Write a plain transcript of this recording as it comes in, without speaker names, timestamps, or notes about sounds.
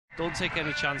don't take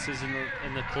any chances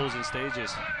in the closing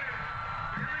stages.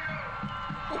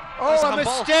 Oh, a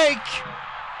mistake!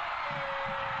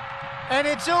 And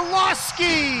it's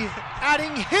Iloski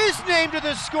adding his name to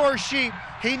the score sheet.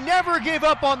 He never gave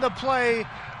up on the play.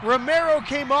 Romero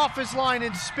came off his line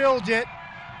and spilled it.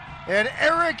 And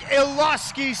Eric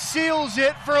Iloski seals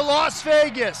it for Las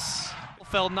Vegas.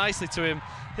 Fell nicely to him.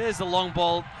 Here's the long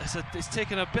ball. It's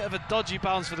taken a bit of a dodgy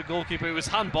bounce for the goalkeeper. It was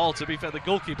handball, to be fair. The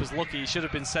goalkeeper's lucky. He should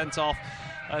have been sent off,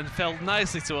 and fell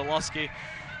nicely to Iloski.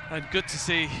 And good to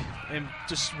see him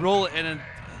just roll it in, and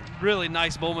really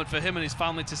nice moment for him and his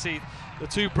family to see the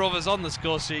two brothers on the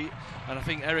score sheet. And I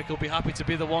think Eric will be happy to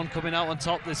be the one coming out on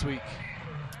top this week.